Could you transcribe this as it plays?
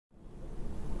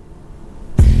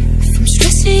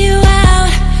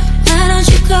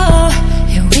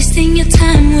Wasting your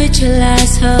time with your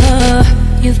lies,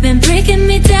 oh. You've been breaking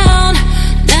me down,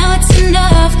 now it's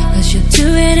enough. Cause you'll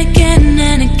do it again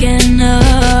and again,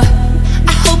 oh.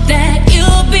 I hope that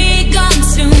you'll be gone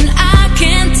soon, I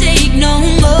can't take no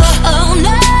more, oh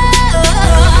no.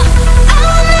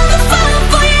 I'll never fall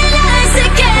for your lies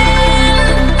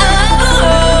again, oh.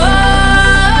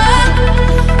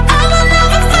 I will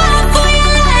never fall for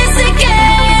your lies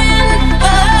again,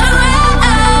 oh.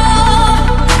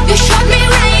 You shot me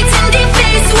right in the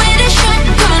face with a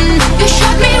shotgun. You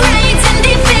shot me right in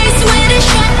the face with a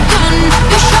shotgun.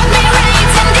 You shot me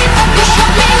right in the, you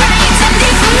shot me right in the,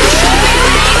 you shot me right in the face with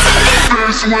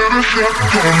a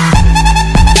shotgun.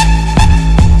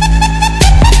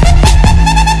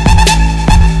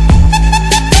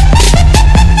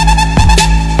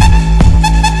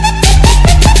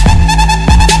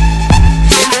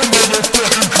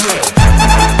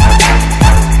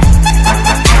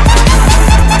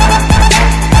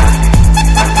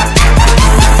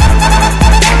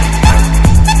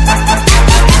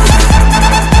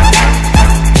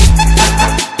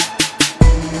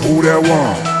 Who that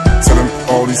one? Telling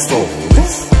all these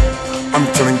stories. I'm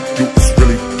telling you it's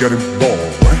really getting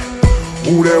boring.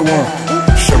 Who that one?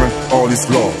 Sharing all these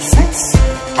love seats.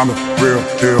 I'm a real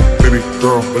deal, baby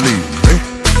girl, believe me.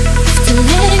 After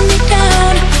letting me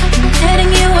down, I'm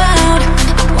letting you out.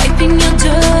 I'm wiping your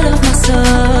dirt off my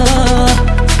soul.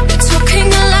 You're talking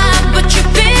a lot, but you're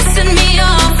pissing me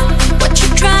off. What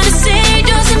you're trying to say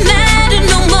doesn't matter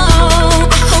no more.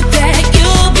 I hope that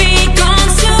you'll be gone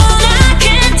soon, I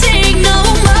can't take no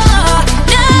more,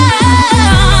 no.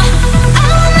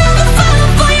 I'll never fall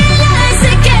for your lies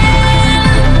again,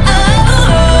 oh.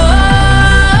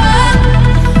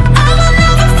 I will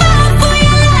never fall for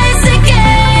your lies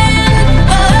again,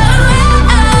 oh.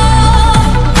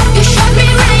 You shot me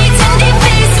right in the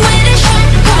face with a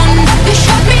shotgun. You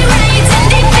shot me right in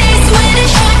the face with a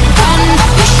shotgun.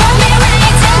 You shot me right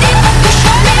in the, you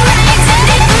shot me right in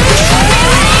the, you shot me right in the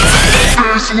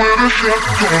face with a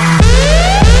shotgun.